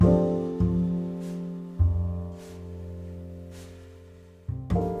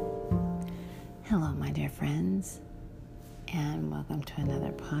friends, and welcome to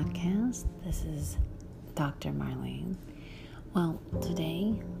another podcast. This is Dr. Marlene. Well,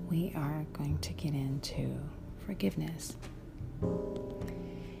 today we are going to get into forgiveness.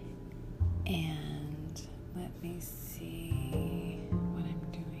 And let me see what I'm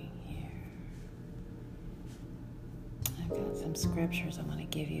doing here. I've got some scriptures I want to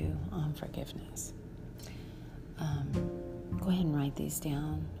give you on forgiveness. Go ahead and write these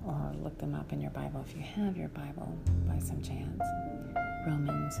down or look them up in your Bible if you have your Bible by some chance.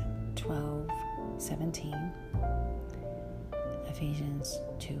 Romans 12:17, Ephesians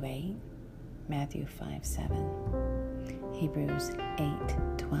 2:8, Matthew 5:7, Hebrews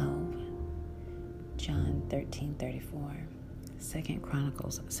 8:12, John 13:34, 2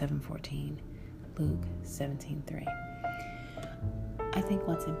 Chronicles 7:14, Luke 17:3. I think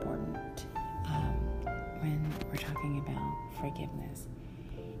what's important when we're talking about forgiveness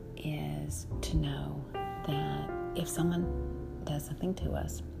is to know that if someone does something to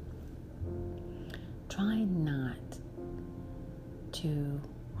us, try not to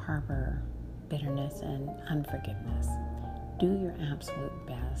harbor bitterness and unforgiveness. Do your absolute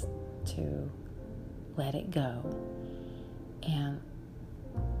best to let it go and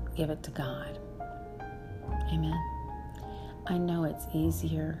give it to God. Amen. I know it's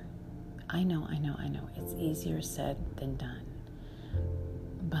easier. I know. It's easier said than done.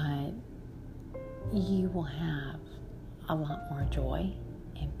 But you will have a lot more joy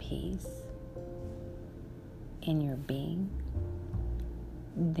and peace in your being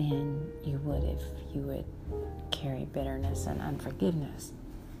than you would if you would carry bitterness and unforgiveness.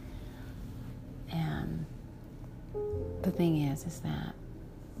 And the thing is that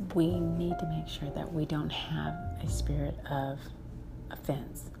we need to make sure that we don't have a spirit of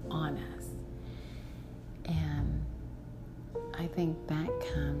offense on us. And I think that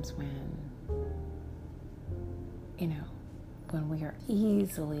comes when we are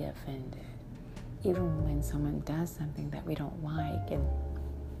easily offended, even when someone does something that we don't like, and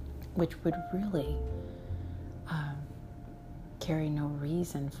which would really carry no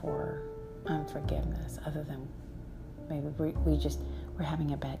reason for unforgiveness other than maybe we're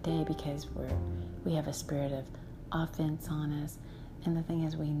having a bad day because we have a spirit of offense on us. And the thing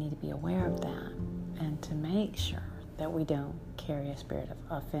is, we need to be aware of that and to make sure that we don't carry a spirit of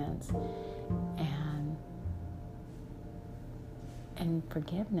offense. And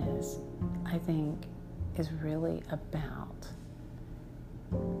forgiveness, I think, is really about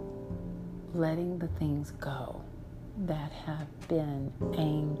letting the things go that have been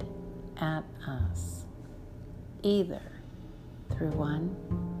aimed at us, either through one,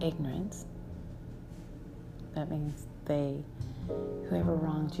 ignorance. That means whoever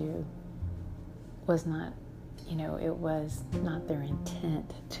wronged you was not, it was not their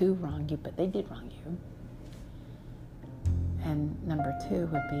intent to wrong you, but they did wrong you. And number two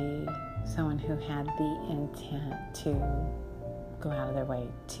would be someone who had the intent to go out of their way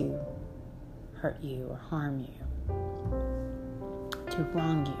to hurt you or harm you, to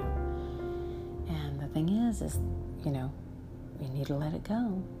wrong you. And the thing is we need to let it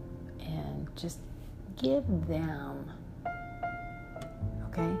go and just give them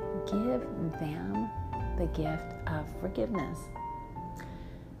the gift of forgiveness.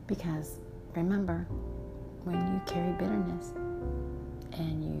 Because remember, when you carry bitterness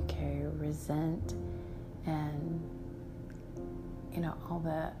and you carry resent and all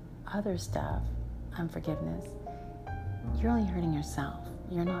the other stuff, unforgiveness, you're only hurting yourself.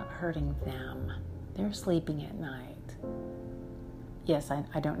 You're not hurting them. They're sleeping at night. Yes,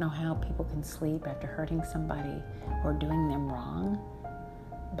 I don't know how people can sleep after hurting somebody or doing them wrong,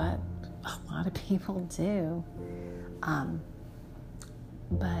 but a lot of people do.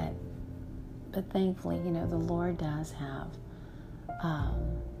 But thankfully, the Lord does have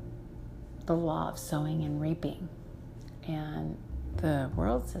the law of sowing and reaping. And the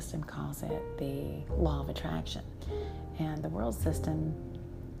world system calls it the law of attraction. And the world system,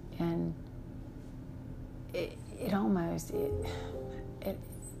 and I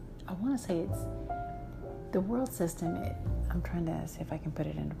want to say it's the world system. I'm trying to see if I can put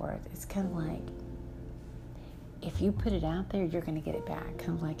it into words. It's kind of like if you put it out there, you're going to get it back.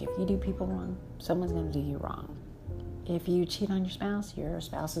 Kind of like if you do people wrong, someone's going to do you wrong. If you cheat on your spouse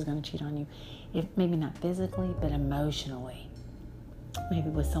is going to cheat on you. If maybe not physically, but emotionally. Maybe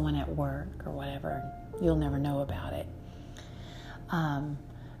with someone at work or whatever. You'll never know about it.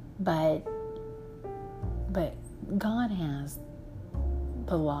 But God has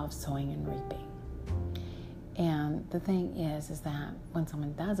the law of sowing and reaping. And the thing is that when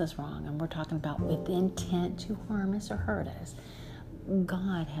someone does us wrong, and we're talking about with the intent to harm us or hurt us,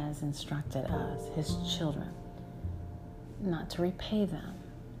 God has instructed us, His children, not to repay them.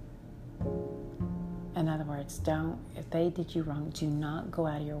 In other words, if they did you wrong, do not go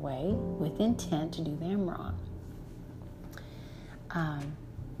out of your way with intent to do them wrong.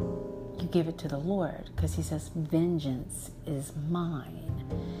 You give it to the Lord, because He says, vengeance is mine.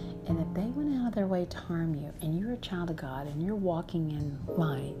 And if they went out of their way to harm you, and you're a child of God, and you're walking in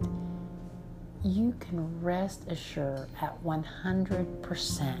light, you can rest assured at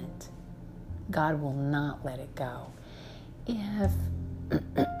 100%, God will not let it go. If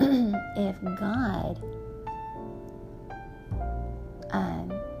God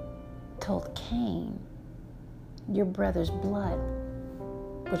told Cain, your brother's blood,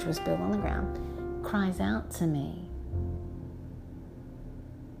 which was spilled on the ground, cries out to me,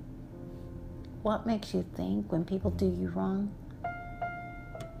 what makes you think when people do you wrong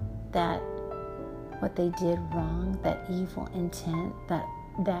that what they did wrong, that evil intent, that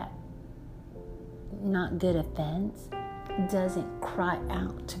not good offense, doesn't cry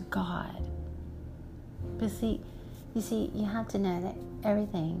out to God? But you have to know that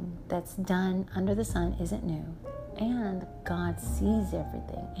everything that's done under the sun isn't new. And God sees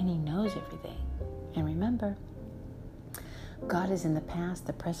everything, and He knows everything. And remember, God is in the past,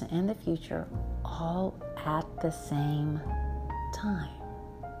 the present, and the future, all at the same time.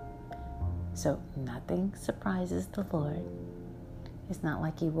 So nothing surprises the Lord. It's not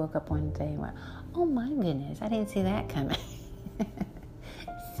like He woke up one day and went, oh my goodness, I didn't see that coming.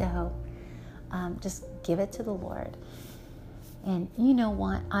 So just give it to the Lord. And you know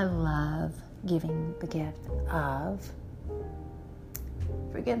what? I love giving the gift of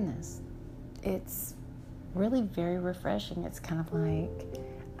forgiveness. It's really very refreshing. It's kind of like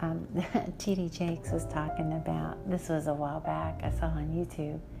T.D. Jakes was talking about, this was a while back, I saw on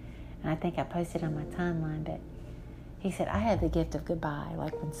YouTube, and I think I posted on my timeline, but he said, I have the gift of goodbye.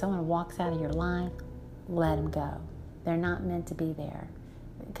 Like when someone walks out of your life, let them go. They're not meant to be there.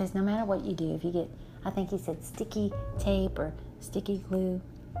 Because no matter what you do, if you get, I think he said sticky tape or sticky glue,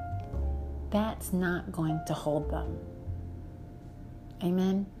 that's not going to hold them.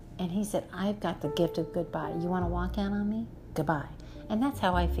 Amen? And he said, I've got the gift of goodbye. You want to walk out on me? Goodbye. And that's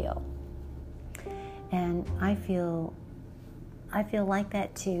how I feel. And I feel like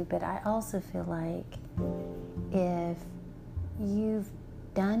that too, but I also feel like if you've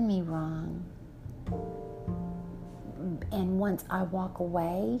done me wrong, and once I walk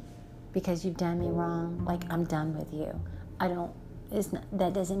away because you've done me wrong, like I'm done with you.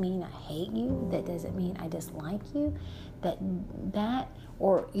 That doesn't mean I hate you. That doesn't mean I dislike you. That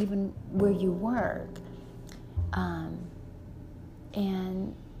or even where you work. And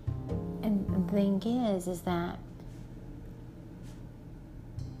the thing is that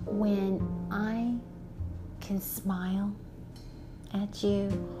when I can smile at you,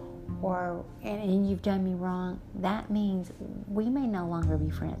 and you've done me wrong, that means we may no longer be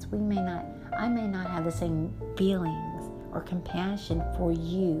friends. I may not have the same feelings or compassion for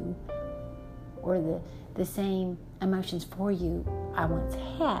you, or the same emotions for you I once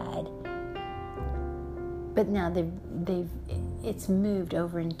had. But now it's moved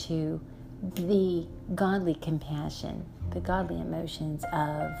over into the godly compassion, the godly emotions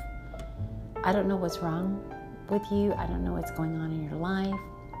of, I don't know what's wrong with you, I don't know what's going on in your life,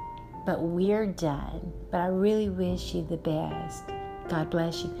 but we're done. But I really wish you the best. God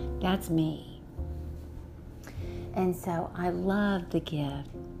bless you. That's me. And so I love the gift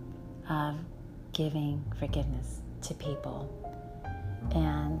of giving forgiveness to people.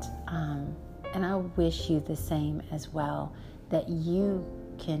 And I wish you the same as well, that you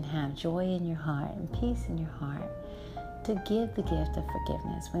can have joy in your heart and peace in your heart to give the gift of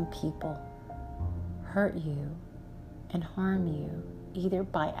forgiveness when people hurt you and harm you, either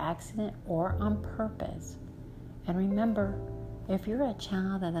by accident or on purpose. And remember, if you're a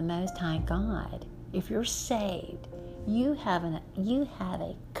child of the Most High God, if you're saved, you have a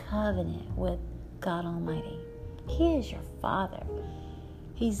covenant with God Almighty. He is your Father.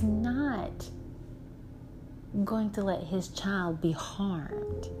 He's not going to let His child be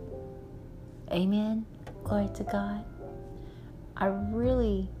harmed. Amen? Glory to God. I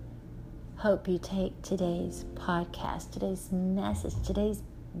really hope you take today's podcast, today's message, today's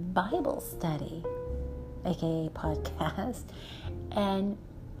Bible study, aka podcast, and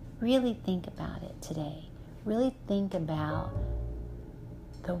really think about it today. Really think about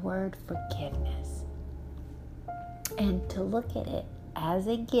the word forgiveness, and to look at it as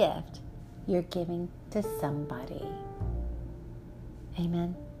a gift you're giving to somebody.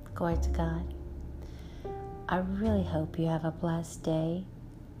 Amen. Glory to God. I really hope you have a blessed day,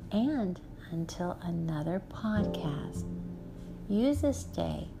 and until another podcast, Use this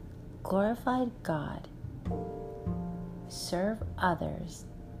day, glorify God, serve others,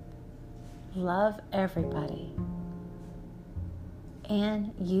 love everybody,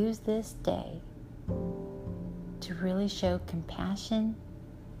 and use this day to really show compassion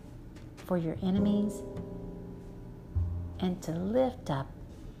for your enemies and to lift up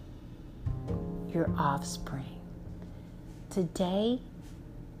your offspring. Today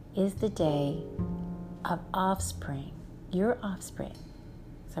is the day of offspring, your offspring.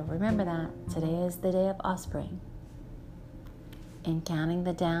 So remember that. Today is the day of offspring. And counting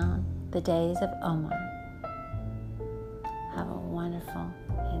the days of Omar. Have a wonderful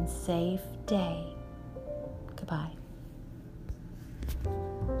and safe day. Goodbye.